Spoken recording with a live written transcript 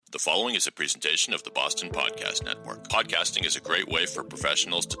The following is a presentation of the Boston Podcast Network. Podcasting is a great way for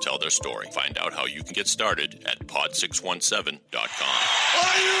professionals to tell their story. Find out how you can get started at pod617.com.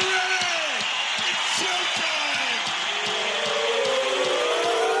 Are you ready? It's showtime!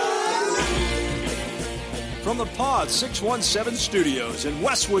 From the Pod 617 studios in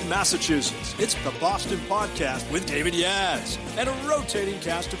Westwood, Massachusetts, it's the Boston Podcast with David Yaz and a rotating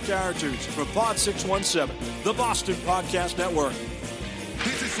cast of characters from Pod 617, the Boston Podcast Network.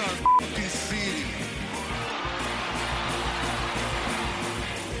 This is our fucking city.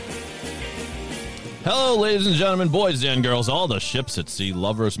 Hello, ladies and gentlemen, boys and girls, all the ships at sea,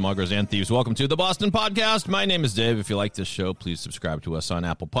 lovers, muggers, and thieves. Welcome to the Boston Podcast. My name is Dave. If you like this show, please subscribe to us on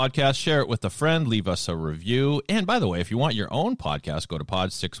Apple Podcasts, share it with a friend, leave us a review. And by the way, if you want your own podcast, go to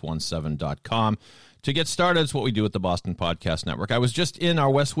pod617.com. To get started, it's what we do at the Boston Podcast Network. I was just in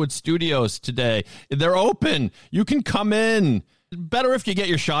our Westwood studios today. They're open. You can come in. Better if you get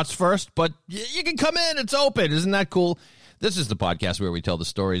your shots first, but you can come in. It's open. Isn't that cool? This is the podcast where we tell the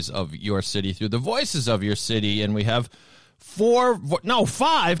stories of your city through the voices of your city, and we have five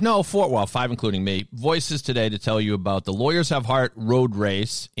including me, voices today to tell you about the Lawyers Have Heart road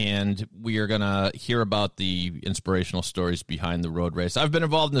race, and we are going to hear about the inspirational stories behind the road race. I've been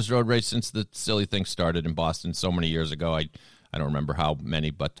involved in this road race since the silly thing started in Boston so many years ago. I don't remember how many,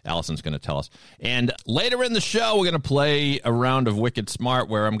 but Allison's going to tell us. And later in the show, we're going to play a round of Wicked Smart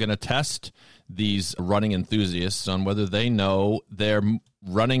where I'm going to test these running enthusiasts on whether they know their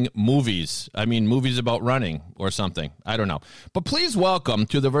running movies. I mean, movies about running or something. I don't know. But please welcome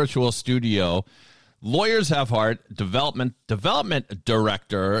to the virtual studio, Lawyers Have Heart development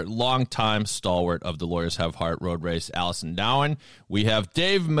director, longtime stalwart of the Lawyers Have Heart road race, Allison Dowen. We have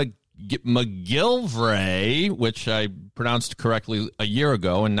Dave McGilvray, which I pronounced correctly a year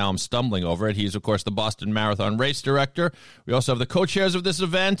ago, and now I'm stumbling over it. He's, of course, the Boston Marathon race director. We also have the co-chairs of this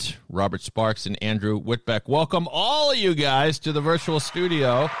event, Robert Sparks and Andrew Whitbeck. Welcome, all of you guys, to the virtual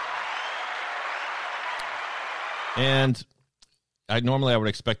studio. And I would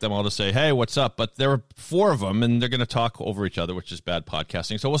expect them all to say, hey, what's up? But there are four of them, and they're going to talk over each other, which is bad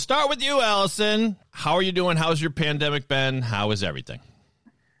podcasting. So we'll start with you, Allison. How are you doing? How's your pandemic been? How is everything?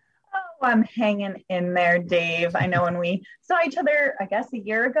 I'm hanging in there, Dave. I know when we saw each other, I guess a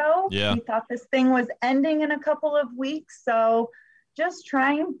year ago, we thought this thing was ending in a couple of weeks. So just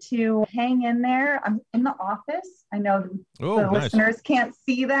trying to hang in there. I'm in the office. I know listeners can't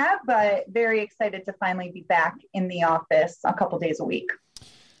see that, but very excited to finally be back in the office a couple days a week.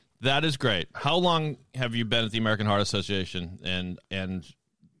 That is great. How long have you been at the American Heart Association? And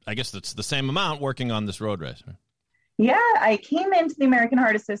I guess that's the same amount working on this road race, right? Yeah, I came into the American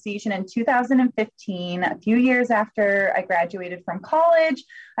Heart Association in 2015, a few years after I graduated from college.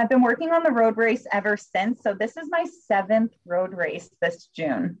 I've been working on the road race ever since. So this is my 7th road race this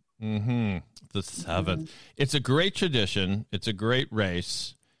June. Mm-hmm. The 7th. Mm-hmm. It's a great tradition. It's a great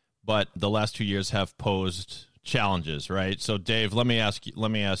race, but the last 2 years have posed challenges, right? So Dave, let me ask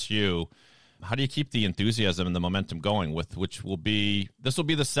you, how do you keep the enthusiasm and the momentum going this will be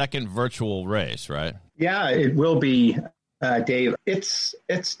the second virtual race, right? Yeah, it will be, Dave. It's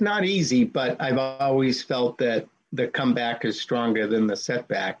not easy, but I've always felt that the comeback is stronger than the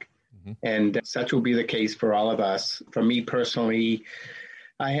setback. Mm-hmm. And such will be the case for all of us. For me personally,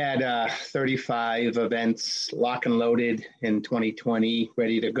 I had 35 events lock and loaded in 2020,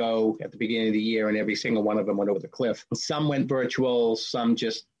 ready to go at the beginning of the year, and every single one of them went over the cliff. Some went virtual, some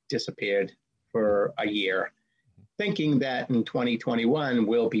just disappeared for a year, thinking that in 2021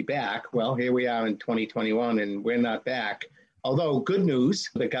 we'll be back. Well, here we are in 2021 and we're not back. Although good news,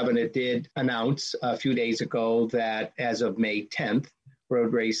 the governor did announce a few days ago that as of May 10th,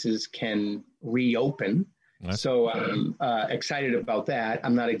 road races can reopen. Nice. So I'm excited about that.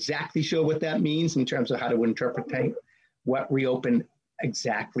 I'm not exactly sure what that means in terms of how to interpret what reopen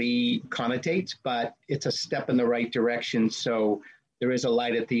exactly connotates, but it's a step in the right direction. So there is a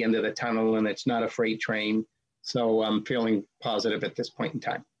light at the end of the tunnel, and it's not a freight train. So I'm feeling positive at this point in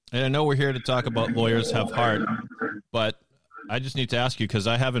time. And I know we're here to talk about Lawyers Have Heart, but I just need to ask you, because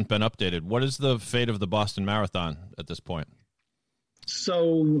I haven't been updated, what is the fate of the Boston Marathon at this point?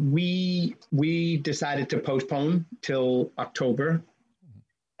 So we decided to postpone till October,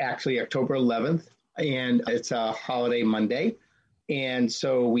 actually October 11th, and it's a holiday Monday. And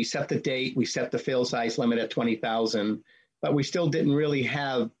so we set the date, we set the field size limit at 20,000, but we still didn't really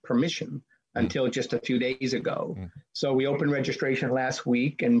have permission until just a few days ago. So we opened registration last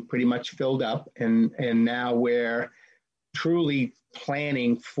week and pretty much filled up. And now we're truly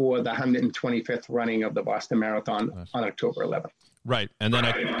planning for the 125th running of the Boston Marathon on October 11th. Right. And then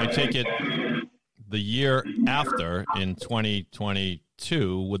I take it the year after in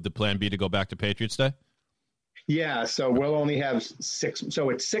 2022, would the plan be to go back to Patriots Day? Yeah, so we'll only have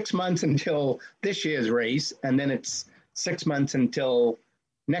it's 6 months until this year's race, and then it's 6 months until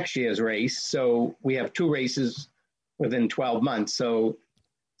next year's race. So we have 2 races within 12 months. So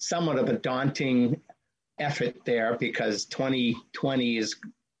somewhat of a daunting effort there, because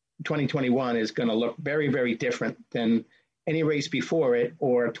 2021 is going to look very, very different than any race before it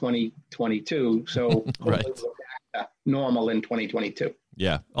or 2022. So right. We'll go back to normal in 2022.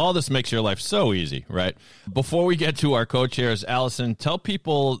 Yeah. All this makes your life so easy, right? Before we get to our co-chairs, Allison, tell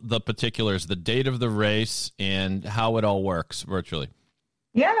people the particulars, the date of the race and how it all works virtually.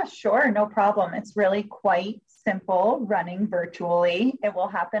 Yeah, sure. No problem. It's really quite simple running virtually. It will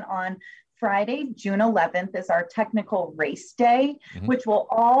happen on Friday, June 11th is our technical race day, which will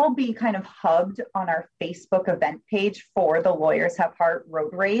all be kind of hubbed on our Facebook event page for the Lawyers Have Heart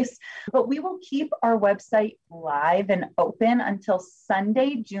Road Race. But we will keep our website live and open until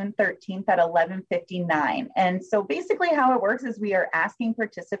Sunday, June 13th at 11:59. And so basically how it works is we are asking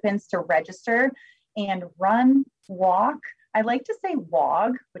participants to register and run, walk. I like to say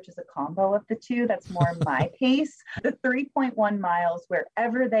WOG, which is a combo of the two. That's more my pace. The 3.1 miles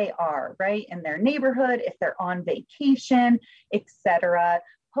wherever they are, right? In their neighborhood, if they're on vacation, etc.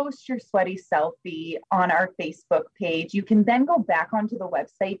 Post your sweaty selfie on our Facebook page. You can then go back onto the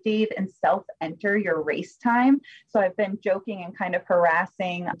website, Dave, and self-enter your race time. So I've been joking and kind of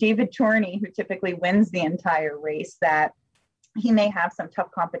harassing David Tourney, who typically wins the entire race, that he may have some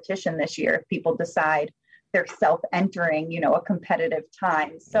tough competition this year if people decide they're self-entering, a competitive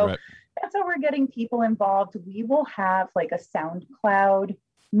time. So That's how we're getting people involved. We will have like a SoundCloud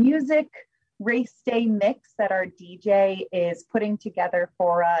music race day mix that our DJ is putting together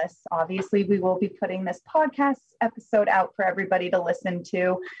for us. Obviously, we will be putting this podcast episode out for everybody to listen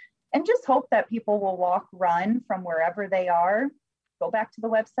to, and just hope that people will walk, run from wherever they are, go back to the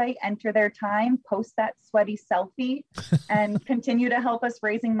website, enter their time, post that sweaty selfie, and continue to help us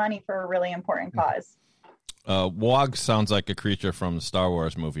raising money for a really important cause. WOG sounds like a creature from the Star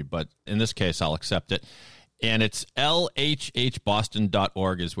Wars movie, but in this case, I'll accept it. And it's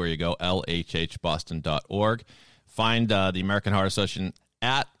LHHboston.org is where you go, LHHboston.org. Find the American Heart Association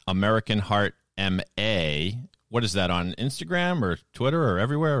at American Heart MA. What is that, on Instagram or Twitter or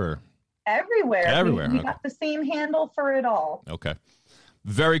everywhere? Or? Everywhere. We got the same handle for it all. Okay.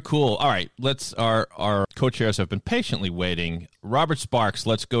 Very cool. All right, our co-chairs have been patiently waiting. Robert Sparks,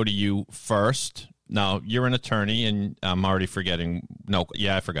 let's go to you first. Now, you're an attorney, and I'm already forgetting. No,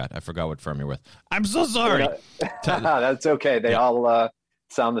 yeah, I forgot what firm you're with. I'm so sorry. That's okay. They all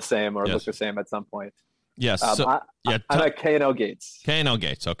sound the same or look the same at some point. Yes. I'm at K&L Gates. K&L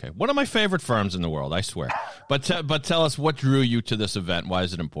Gates, okay. One of my favorite firms in the world, I swear. But tell us, what drew you to this event? Why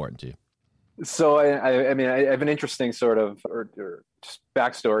is it important to you? So, I mean, I have an interesting sort of or just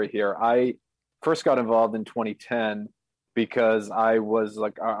backstory here. I first got involved in 2010 because I was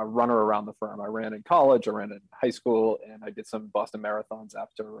like a runner around the firm. I ran in college, I ran in high school, and I did some Boston marathons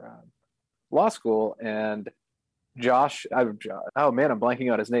after law school. And I'm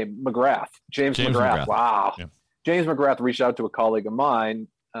blanking on his name, James McGrath. Wow. Yeah. James McGrath reached out to a colleague of mine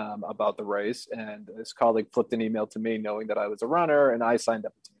about the race, and this colleague flipped an email to me knowing that I was a runner, and I signed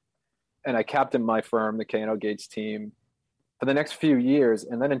up a team. And I captained my firm, the K&L Gates team, for the next few years.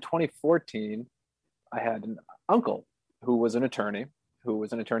 And then in 2014, I had an uncle who was an attorney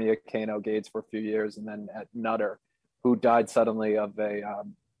at K&L Gates for a few years, and then at Nutter, who died suddenly of a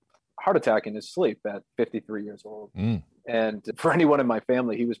heart attack in his sleep at 53 years old. And for anyone in my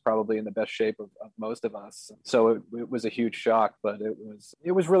family, he was probably in the best shape of most of us. So it was a huge shock, but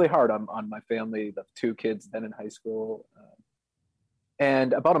it was really hard on my family, the 2 kids then in high school.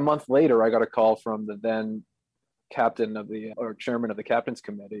 And about a month later, I got a call from the then chairman of the captain's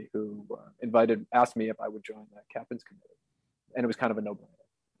committee, who asked me if I would join the captain's committee. And it was kind of a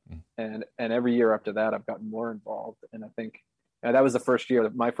no-brainer. And every year after that, I've gotten more involved. And I think that was the first year.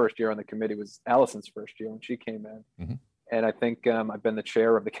 My first year on the committee was Allison's first year when she came in. And I think I've been the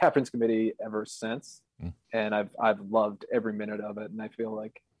chair of the captain's committee ever since. And I've loved every minute of it. And I feel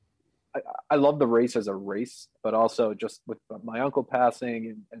like I love the race as a race, but also just with my uncle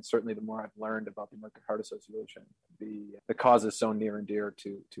passing and certainly the more I've learned about the American Heart Association, the cause is so near and dear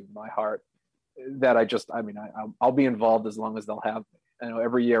to my heart that I'll be involved as long as they'll have me. I know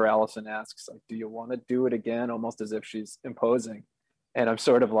every year Allison asks, like, do you want to do it again? Almost as if she's imposing. And I'm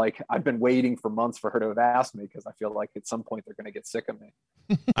sort of like, I've been waiting for months for her to have asked me, because I feel like at some point they're going to get sick of me.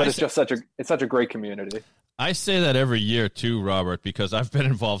 But it's such a great community. I say that every year too, Robert, because I've been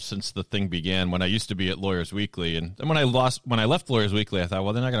involved since the thing began when I used to be at Lawyers Weekly. And then when I left Lawyers Weekly, I thought,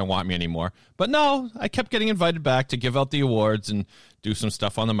 well, they're not going to want me anymore. But no, I kept getting invited back to give out the awards and do some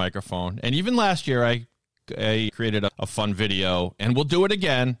stuff on the microphone. And even last year, I created a fun video, and we'll do it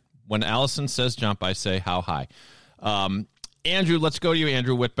again. When Allison says jump, I say how high. Andrew, let's go to you,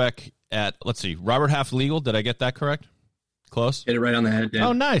 Andrew Whitbeck at, let's see, Robert Half Legal. Did I get that correct? Close? Hit it right on the head, Dan.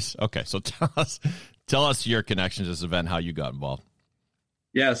 Oh, nice. Okay, so tell us your connection to this event, how you got involved.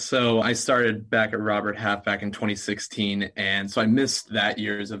 Yeah, so I started back at Robert Half back in 2016, and so I missed that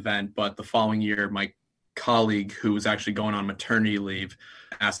year's event, but the following year, my colleague who was actually going on maternity leave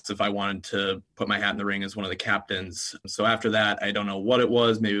asked if I wanted to put my hat in the ring as one of the captains. So after that, I don't know what it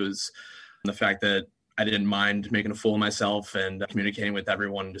was. Maybe it was the fact that I didn't mind making a fool of myself and communicating with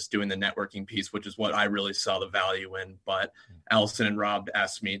everyone and just doing the networking piece, which is what I really saw the value in. But Allison and Rob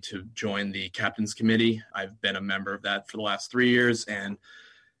asked me to join the captain's committee. I've been a member of that for the last 3 years, and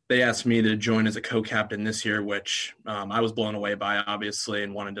they asked me to join as a co-captain this year, which I was blown away by, obviously,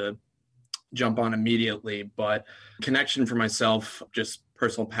 and wanted to jump on immediately. But connection for myself, just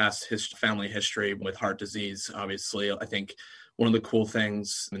personal past family history with heart disease, obviously, I think one of the cool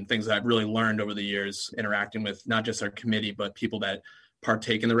things and things that I've really learned over the years interacting with not just our committee, but people that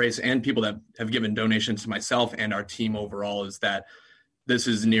partake in the race and people that have given donations to myself and our team overall is that this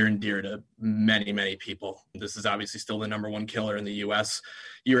is near and dear to many, many people. This is obviously still the number one killer in the U.S.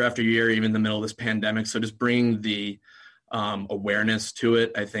 year after year, even in the middle of this pandemic. So just bringing the awareness to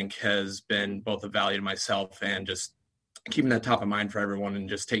it, I think has been both a value to myself and just keeping that top of mind for everyone and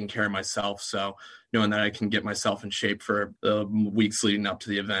just taking care of myself. So knowing that I can get myself in shape for the weeks leading up to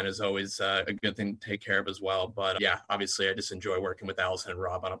the event is always a good thing to take care of as well. But yeah, obviously I just enjoy working with Allison and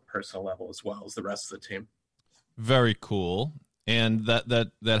Rob on a personal level as well as the rest of the team. Very cool. And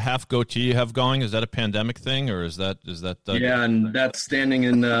that half goatee you have going, is that a pandemic thing or is that yeah, and that's standing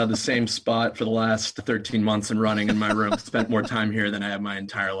in the same spot for the last 13 months and running in my room. Spent more time here than I have my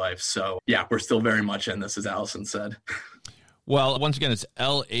entire life. So yeah, we're still very much in this, as Allison said. Well, once again, it's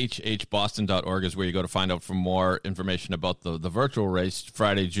LHHboston.org is where you go to find out for more information about the virtual race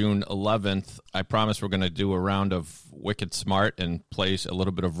Friday, June 11th. I promise we're going to do a round of Wicked Smart and play a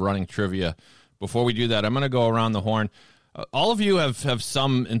little bit of running trivia. Before we do that, I'm going to go around the horn. All of you have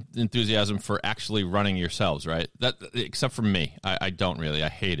some enthusiasm for actually running yourselves, right? That except for me, I don't really. I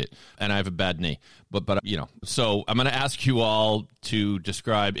hate it, and I have a bad knee. But you know, so I'm going to ask you all to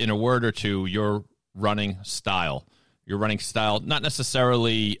describe in a word or two your running style. Your running style, not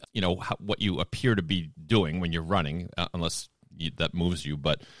necessarily what you appear to be doing when you're running, unless that moves you,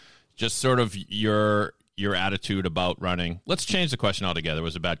 but just sort of your attitude about running. Let's change the question altogether. It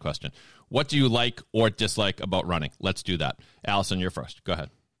was a bad question. What do you like or dislike about running? Let's do that. Allison, you're first. Go ahead.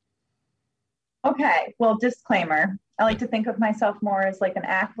 Okay. Well, disclaimer. I like to think of myself more as like an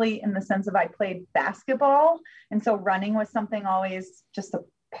athlete in the sense of I played basketball. And so running was something always just a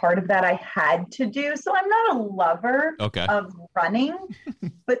part of that I had to do. So I'm not a lover of running,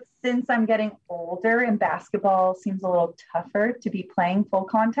 but since I'm getting older and basketball seems a little tougher to be playing full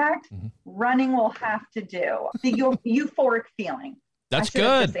contact, running will have to do. The euphoric feeling. That's good.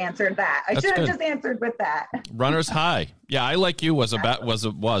 Have just answered that. I should have just answered with that. Runner's high. Yeah, I like you was a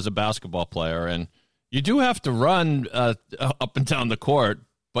basketball player, and you do have to run up and down the court,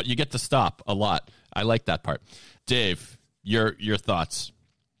 but you get to stop a lot. I like that part. Dave, your thoughts.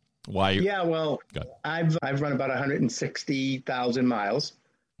 Why? Yeah, well, I've run about 160,000 miles.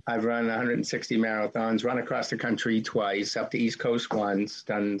 I've run 160 marathons, run across the country twice, up the East Coast once,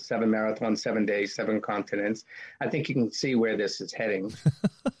 done 7 marathons, 7 days, 7 continents. I think you can see where this is heading.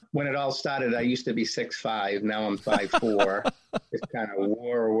 When it all started, I used to be 6'5". Now I'm 5'4". It kind of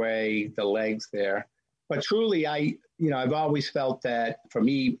wore away the legs there. But truly, I've always felt that for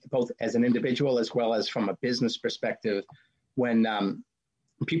me, both as an individual as well as from a business perspective, when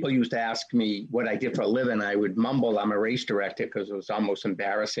people used to ask me what I did for a living, I would mumble, I'm a race director, because it was almost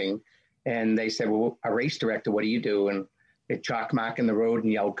embarrassing. And they said, well, a race director, what do you do? And they chalk mark in the road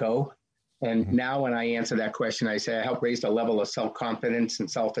and yell, go. And now when I answer that question, I say, I help raise the level of self-confidence and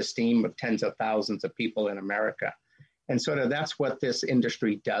self-esteem of tens of thousands of people in America. And sort of that's what this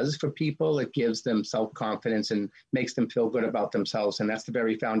industry does for people. It gives them self-confidence and makes them feel good about themselves. And that's the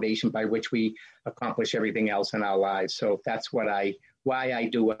very foundation by which we accomplish everything else in our lives. So that's why I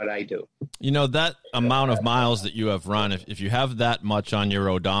do what I do. That amount of miles that you have run, if you have that much on your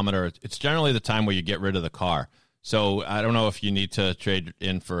odometer, it's generally the time where you get rid of the car. So I don't know if you need to trade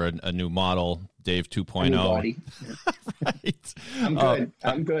in for a new model, Dave 2.0. Right. I'm good.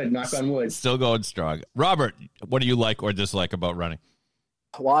 I'm good. Knock on wood. Still going strong. Robert, what do you like or dislike about running?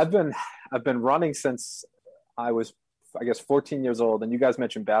 Well, I've been running since I was, I guess, 14 years old, and you guys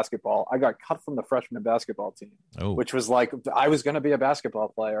mentioned basketball. I got cut from the freshman basketball team, which was like, I was going to be a basketball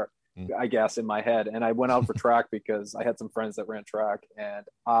player, I guess, in my head. And I went out for track because I had some friends that ran track, and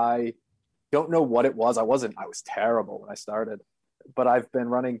I don't know what it was. I was terrible when I started, but I've been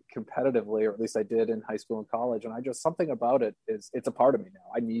running competitively, or at least I did in high school and college. And something about it it's a part of me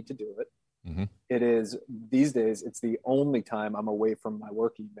now. I need to do it. Mm-hmm. It is, these days, it's the only time I'm away from my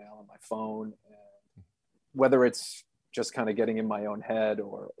work email and my phone. And whether it's just kind of getting in my own head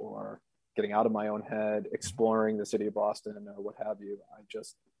or getting out of my own head, exploring the city of Boston or what have you,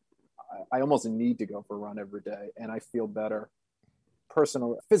 I almost need to go for a run every day. And I feel better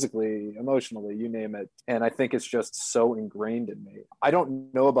personally, physically, emotionally, you name it. And I think it's just so ingrained in me. I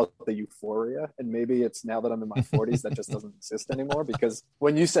don't know about the euphoria, and maybe it's now that I'm in my 40s that just doesn't exist anymore, because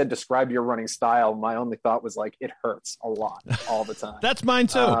when you said describe your running style, my only thought was like, it hurts a lot all the time. That's mine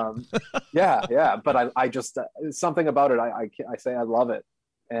too. Yeah. But I just, something about it, I say I love it,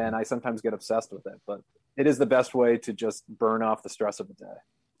 and I sometimes get obsessed with it, but it is the best way to just burn off the stress of the day.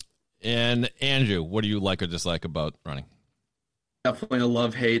 And Andrew, what do you like or dislike about running? Definitely a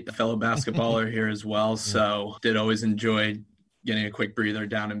love-hate fellow basketballer here as well. So did always enjoy getting a quick breather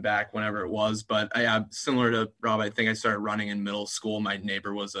down and back whenever it was. But similar to Rob, I think I started running in middle school. My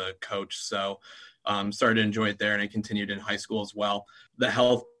neighbor was a coach, so started to enjoy it there, and I continued in high school as well. The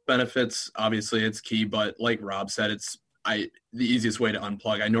health benefits, obviously it's key, but like Rob said, it's the easiest way to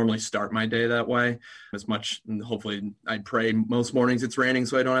unplug. I normally start my day that way as much. Hopefully I pray most mornings it's raining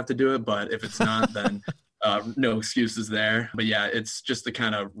so I don't have to do it. But if it's not, then no excuses there. But yeah, it's just to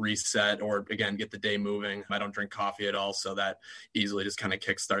kind of reset or again, get the day moving. I don't drink coffee at all, so that easily just kind of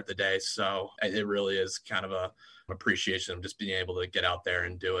kickstart the day. So it really is kind of a appreciation of just being able to get out there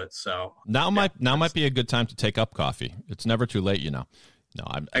and do it. So now might be a good time to take up coffee. It's never too late, No,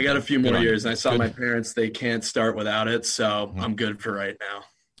 I got a few more years. I saw my parents, they can't start without it. So I'm good for right now.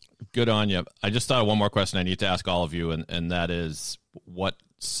 Good on you. I just thought of one more question I need to ask all of you. And that is, what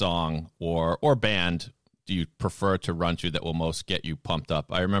song or band do you prefer to run to that will most get you pumped up?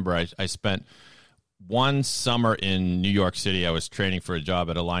 I remember I spent one summer in New York City. I was training for a job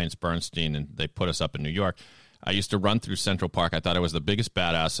at Alliance Bernstein, and they put us up in New York. I used to run through Central Park. I thought I was the biggest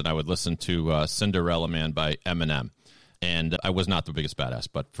badass, and I would listen to Cinderella Man by Eminem. And I was not the biggest badass,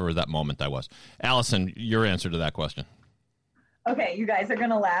 but for that moment I was. Allison, your answer to that question. Okay, you guys are going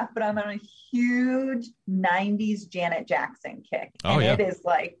to laugh, but I'm on a huge 90s Janet Jackson kick. And it is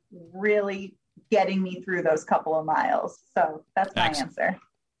like really getting me through those couple of miles. So that's my answer.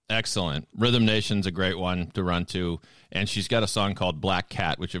 Excellent. Rhythm Nation's a great one to run to. And she's got a song called Black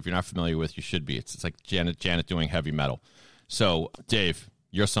Cat, which if you're not familiar with, you should be. It's like Janet doing heavy metal. So, Dave,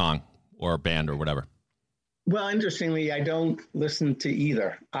 your song or band or whatever. Well, interestingly, I don't listen to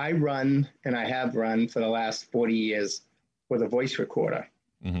either. I run, and I have run for the last 40 years with a voice recorder,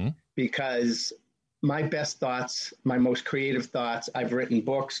 because my best thoughts, my most creative thoughts, I've written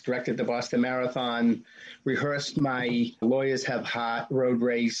books, directed the Boston Marathon, rehearsed my Lawyers Have Heart road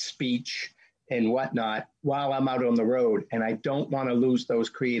race speech and whatnot while I'm out on the road. And I don't want to lose those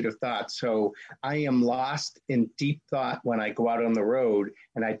creative thoughts. So I am lost in deep thought when I go out on the road,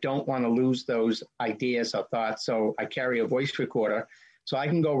 and I don't want to lose those ideas or thoughts. So I carry a voice recorder so I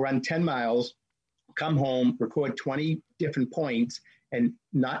can go run 10 miles, come home, record 20 different points, and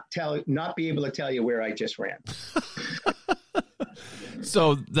not be able to tell you where I just ran.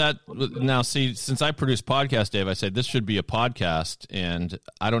 So that now, see, since I produce podcasts, Dave, I said this should be a podcast, and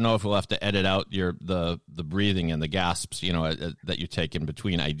I don't know if we'll have to edit out the breathing and the gasps, that you take in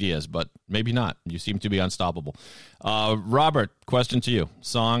between ideas, but maybe not. You seem to be unstoppable. Robert, question to you: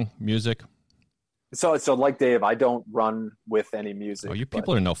 song, music. So like Dave, I don't run with any music. Oh, you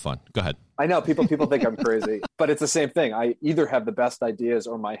people are no fun. Go ahead. I know people think I'm crazy, but it's the same thing. I either have the best ideas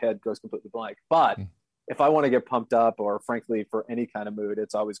or my head goes completely blank. But if I want to get pumped up, or frankly for any kind of mood,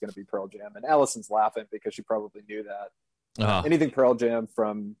 it's always going to be Pearl Jam. And Allison's laughing because she probably knew that. Anything Pearl Jam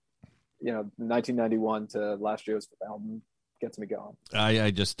from 1991 to last year's album gets me going.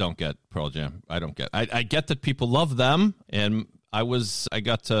 I just don't get Pearl Jam. I don't get. I get that people love them, and I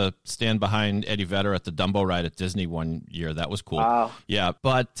got to stand behind Eddie Vedder at the Dumbo ride at Disney one year. That was cool. Wow. Yeah,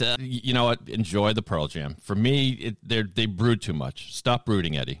 but you know what? Enjoy the Pearl Jam. For me, they brood too much. Stop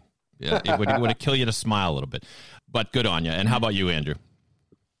brooding, Eddie. Yeah, it would kill you to smile a little bit. But good on you. And how about you, Andrew?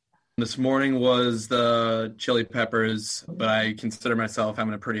 This morning was the Chili Peppers, but I consider myself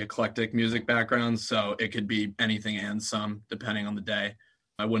having a pretty eclectic music background, so it could be anything and some, depending on the day.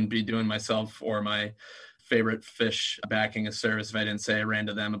 I wouldn't be doing myself or my favorite fish backing a service if I didn't say I ran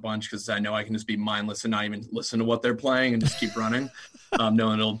to them a bunch, because I know I can just be mindless and not even listen to what they're playing and just keep running,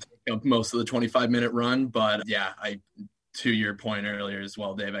 knowing it'll take most of the 25-minute run. But yeah, to your point earlier as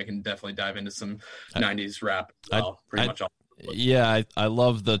well, Dave, I can definitely dive into some 90s rap as well, pretty much all. Yeah, I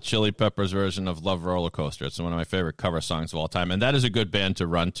love the Chili Peppers version of Love Roller Coaster. It's one of my favorite cover songs of all time, and that is a good band to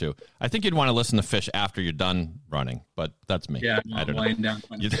run to. I think you'd want to listen to Fish after you're done running, but that's me. Yeah, I don't laying know. down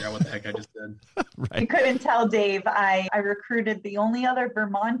trying to figure out what the heck I just did. Right. You couldn't tell, Dave. I recruited the only other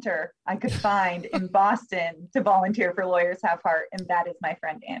Vermonter I could find in Boston to volunteer for Lawyers Have Heart, and that is my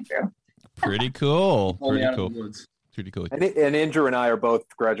friend Andrew. Pretty cool. Pretty cool. Pretty cool. And Andrew and I are both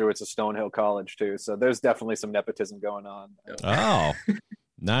graduates of Stonehill College too, so there's definitely some nepotism going on. Oh,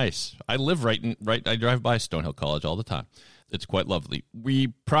 nice. I live right. I drive by Stonehill College all the time. It's quite lovely. We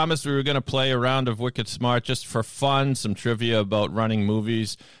promised we were going to play a round of Wicked Smart just for fun, some trivia about running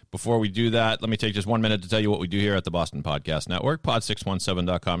movies. Before we do that, let me take just 1 minute to tell you what we do here at the Boston Podcast Network.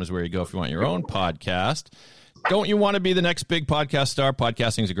 Pod617.com is where you go if you want your own podcast. Don't you want to be the next big podcast star?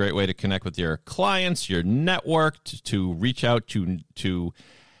 Podcasting is a great way to connect with your clients, your network, to reach out to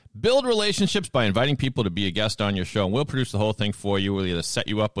build relationships by inviting people to be a guest on your show. And we'll produce the whole thing for you. We'll either set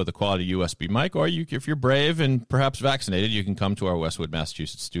you up with a quality USB mic, or if you're brave and perhaps vaccinated, you can come to our Westwood,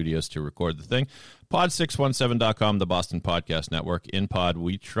 Massachusetts studios to record the thing. Pod617.com, the Boston Podcast Network. In Pod,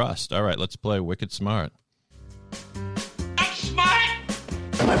 we trust. All right, let's play Wicked Smart. I'm smart.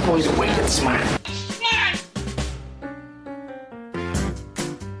 My boy's wicked smart.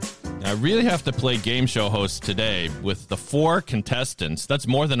 I really have to play game show hosts today with the 4 contestants. That's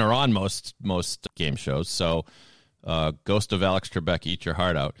more than are on most game shows. So, Ghost of Alex Trebek, eat your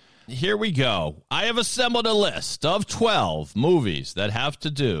heart out. Here we go. I have assembled a list of 12 movies that have to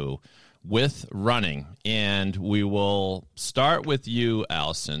do with running, and we will start with you,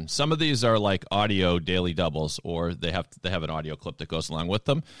 Allison. Some of these are like audio daily doubles, or they have an audio clip that goes along with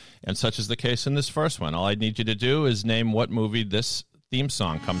them, and such is the case in this first one. All I need you to do is name what movie this theme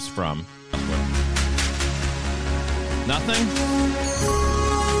song comes from. Nothing?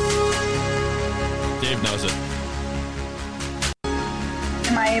 Dave knows it.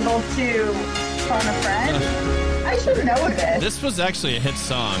 Am I able to phone a friend? I should know this. This was actually a hit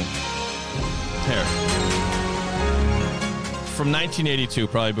song. Here. From 1982,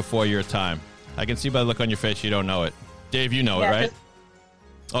 probably before your time. I can see by the look on your face you don't know it. Dave, you know it, right?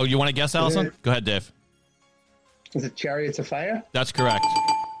 Oh, you want to guess, Allison? Go ahead, Dave. Is it Chariots of Fire? That's correct.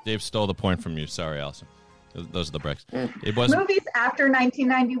 Dave stole the point from you. Sorry, Allison. Those are the breaks. It was movies after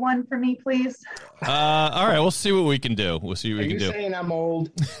 1991 for me, please. All right, we'll see what we can do. We'll see what we can do. Are you saying I'm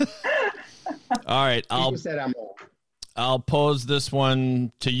old? All right, People said I'm old. I'll pose this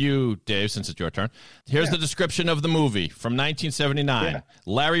one to you, Dave, since it's your turn. Here's the description of the movie from 1979. Yeah.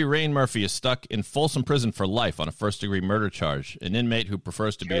 Larry Rain Murphy is stuck in Folsom Prison for life on a first-degree murder charge. An inmate who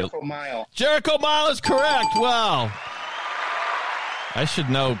prefers to Jericho Mile. Jericho Mile is correct. Wow. I should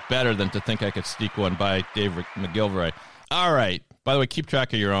know better than to think I could sneak one by Dave McGilvray. All right. By the way, keep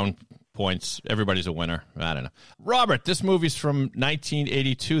track of your own points. Everybody's a winner. I don't know. Robert, this movie's from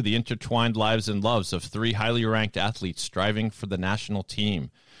 1982, the intertwined lives and loves of 3 highly ranked athletes striving for the national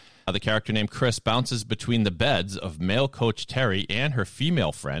team. The character named Chris bounces between the beds of male coach Terry and her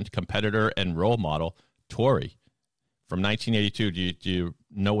female friend, competitor and role model Tori. From 1982, do you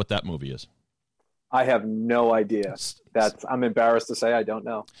know what that movie is? I have no idea. I'm embarrassed to say I don't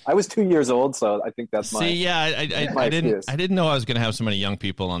know. I was 2 years old, so I think that's my. See, yeah, I didn't know I was going to have so many young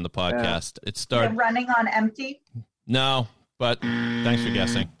people on the podcast. Yeah. It starred Running on Empty. No, but thanks for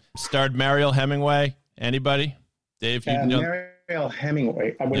guessing. Starred Mariel Hemingway. Anybody? Dave, you know Mariel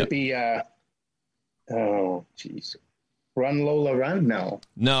Hemingway. Would it be? Oh, jeez. Run Lola Run? No.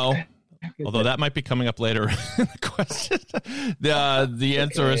 Although that might be coming up later in the question. The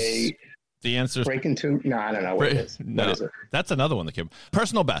answer is. The answer is Breaking Two. No, I don't know what it is. No, what is it? That's another one that came.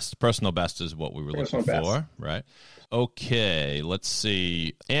 Personal Best. Personal Best is what we were looking for, right? Okay, let's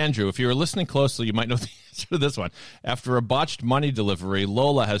see. Andrew, if you were listening closely, you might know the answer to this one. After a botched money delivery,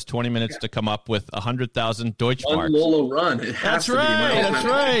 Lola has 20 minutes to come up with 100,000 Deutschmarks. Lola Run. That's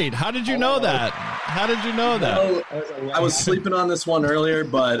right. How did you know that? I was sleeping on this one earlier,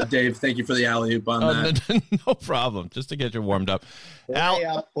 but Dave, thank you for the alley-oop on that. No problem. Just to get you warmed up.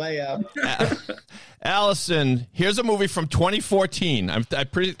 Play up. Allison, here's a movie from 2014. I'm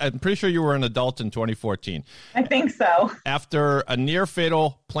pretty sure you were an adult in 2014. I think so. After a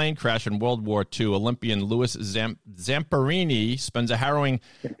near-fatal plane crash in World War II, Olympian Louis Zamperini spends a harrowing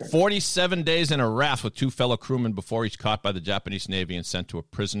 47 days in a raft with 2 fellow crewmen before he's caught by the Japanese Navy and sent to a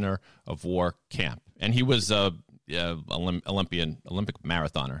prisoner of war camp. And he was a Olympic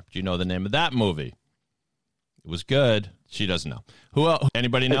marathoner. Do you know the name of that movie? It was good. She doesn't know. Who else?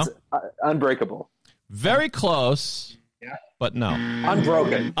 Anybody know? It's Unbreakable. Very close. Yeah. but no.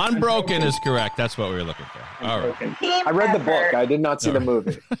 Unbroken. Unbroken is correct. That's what we were looking for. All right. I read the book. I did not see the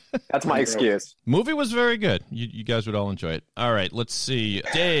movie. That's my excuse. Movie was very good. You guys would all enjoy it. All right, let's see.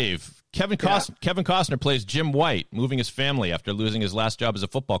 Dave, Kevin Costner plays Jim White, moving his family after losing his last job as a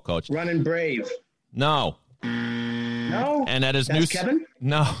football coach. Running Brave. No. No? And at his Kevin?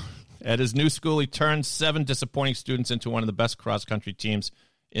 No. At his new school, he turned 7 disappointing students into one of the best cross-country teams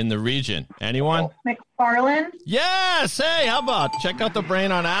in the region. Anyone? McFarlane? Yes! Hey, how about? Check out the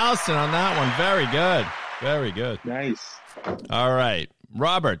brain on Allison on that one. Very good. Very good. Nice. All right.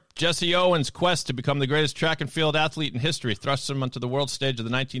 Robert, Jesse Owens' quest to become the greatest track and field athlete in history thrusts him onto the world stage of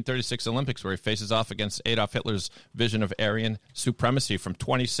the 1936 Olympics, where he faces off against Adolf Hitler's vision of Aryan supremacy from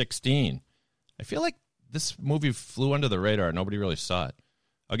 2016. I feel like this movie flew under the radar. Nobody really saw it.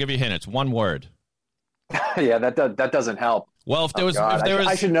 I'll give you a hint. It's one word. Yeah, that doesn't help. Well, if there was,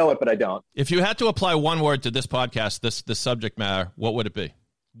 I should know it, but I don't. If you had to apply one word to this podcast, this subject matter, what would it be?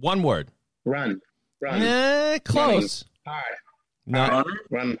 One word. Run. Close. Hard. No,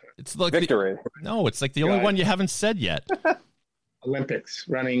 Run. It's like Victory. It's like the only one you haven't said yet. Olympics.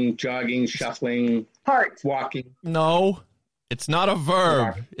 Running, jogging, shuffling. Heart. Walking. No, it's not a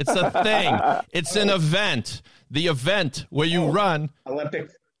verb. It's a thing. It's an event. The event where you run. Olympic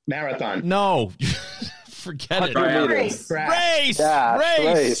marathon. No. Forget it. Race.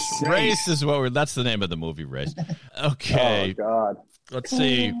 Race is that's the name of the movie, Race. Okay. Oh, God. Let's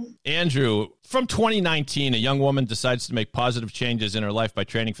see. Andrew, from 2019, a young woman decides to make positive changes in her life by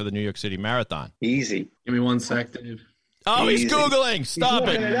training for the New York City Marathon. Easy. Give me 1 sec, Dave. Oh, Easy. he's Googling. Stop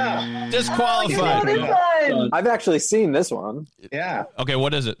He's it. up. Disqualified. I've actually seen this one. Yeah. Okay,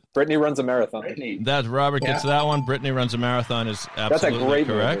 what is it? Brittany runs a marathon. That's Robert gets that one. Brittany runs a marathon is absolutely That's a great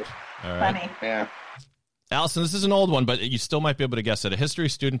correct. movie. All right. Funny. Yeah. Allison, this is an old one, but you still might be able to guess it. A history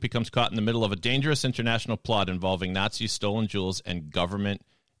student becomes caught in the middle of a dangerous international plot involving Nazis, stolen jewels, and government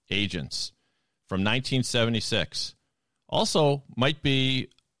agents from 1976. Also, might be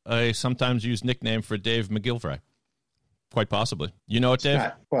a sometimes used nickname for Dave McGilvray. Quite possibly. You know it,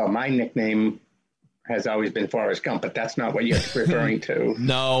 Dave? Well, my nickname has always been Forrest Gump, but that's not what you're referring to.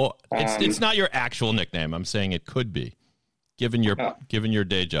 No, it's not your actual nickname. I'm saying it could be, given your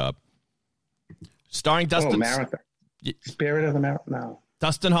day job. Starring Dustin. Marathon. Spirit of the Marathon. No.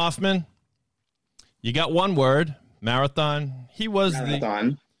 Dustin Hoffman. You got one word. Marathon. He was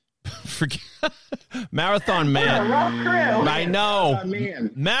Marathon. Marathon Man. Rock crew. I know.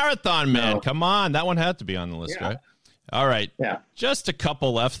 Marathon Man. No. Come on. That one had to be on the list, right? All right. Yeah. Just a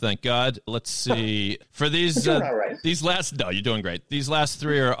couple left, thank God. Let's see. For these these last you're doing great. These last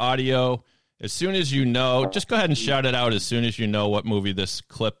 3 are audio. As soon as you know, just go ahead and shout it out as soon as you know what movie this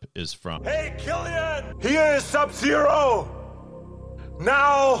clip is from. Hey, Killian! Here is Sub-Zero!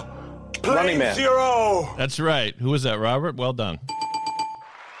 Now, Running Man. Zero! That's right. Who was that, Robert? Well done.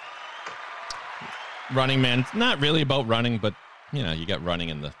 Running Man. It's not really about running, but, you got running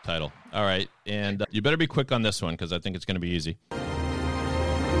in the title. All right. And you better be quick on this one because I think it's going to be easy.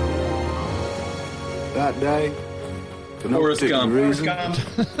 That day, for no Forrest particular Gump. reason,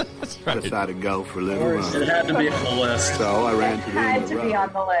 That's I right. decided to go for a little It run. had to be on the list. So I ran to the end Had of to the be road.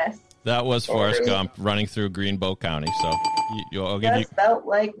 on the list. That was Forrest Gump running through Greenbow County. So I'll give you. Just felt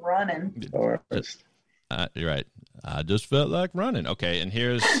like running. Forrest. You're right. I just felt like running. Okay, and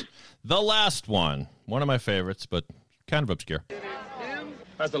here's the last one. One of my favorites, but kind of obscure.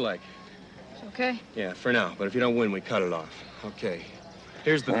 How's the leg? Okay. Yeah, for now. But if you don't win, we cut it off. Okay.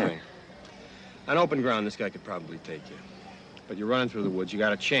 Here's the thing. On open ground, this guy could probably take you. But you're running through the woods, you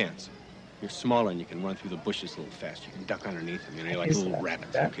got a chance. You're smaller and you can run through the bushes a little faster. You can duck underneath them. You're like little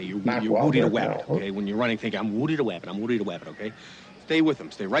rabbits, okay? You're Woody the Wabbit, okay? When you're running, think, I'm Woody the Wabbit, okay? Stay with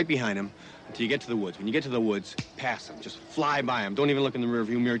them. Stay right behind him until you get to the woods. When you get to the woods, pass them. Just fly by them. Don't even look in the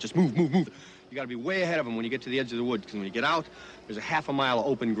rearview mirror. Just move. You got to be way ahead of them when you get to the edge of the woods, because when you get out, there's a half a mile of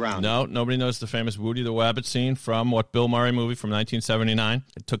open ground. No, nobody knows the famous Woody the Wabbit scene from what Bill Murray movie from 1979.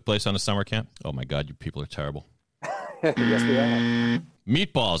 It took place on a summer camp. Oh, my God, you people are terrible. Yes, we are.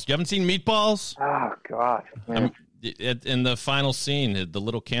 Meatballs. You haven't seen Meatballs? Oh, God. In the final scene, the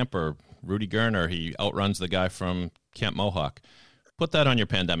little camper, Rudy Gerner, he outruns the guy from Camp Mohawk. Put that on your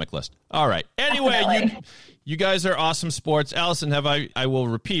pandemic list. All right. Anyway, you guys are awesome sports. Allison, I will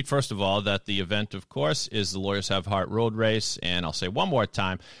repeat, first of all, that the event, of course, is the Lawyers Have Heart Road Race. And I'll say one more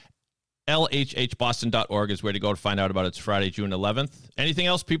time, LHHboston.org is where to go to find out about it. It's Friday, June 11th. Anything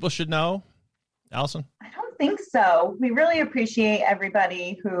else people should know, Allison? I don't think so. We really appreciate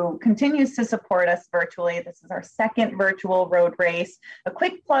everybody who continues to support us virtually. This is our second virtual road race. A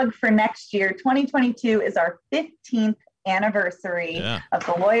quick plug for next year, 2022 is our 15th anniversary of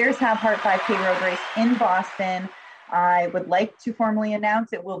the Lawyers Have Heart 5K road race in Boston. I would like to formally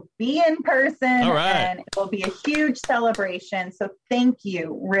announce it will be in person. All right. And it will be a huge celebration. So thank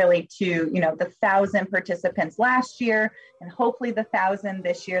you really to, the 1,000 participants last year and hopefully the 1,000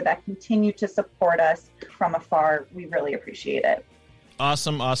 this year that continue to support us from afar. We really appreciate it.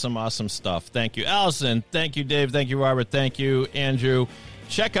 Awesome stuff. Thank you, Allison. Thank you, Dave. Thank you, Robert. Thank you, Andrew.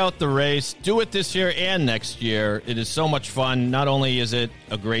 Check out the race. Do it this year and next year. It is so much fun. Not only is it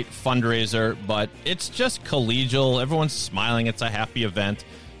a great fundraiser, but it's just collegial. Everyone's smiling. It's a happy event.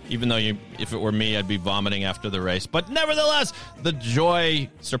 Even though if it were me, I'd be vomiting after the race. But nevertheless, the joy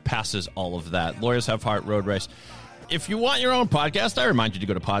surpasses all of that. Lawyers Have Heart Road Race. If you want your own podcast, I remind you to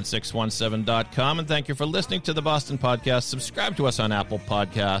go to pod617.com. And thank you for listening to the Boston Podcast. Subscribe to us on Apple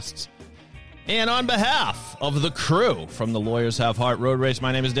Podcasts. And on behalf of the crew from the Lawyers Have Heart Road Race,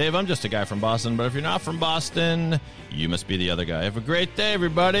 my name is Dave. I'm just a guy from Boston. But if you're not from Boston, you must be the other guy. Have a great day,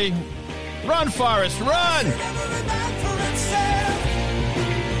 everybody. Run, Forrest, run!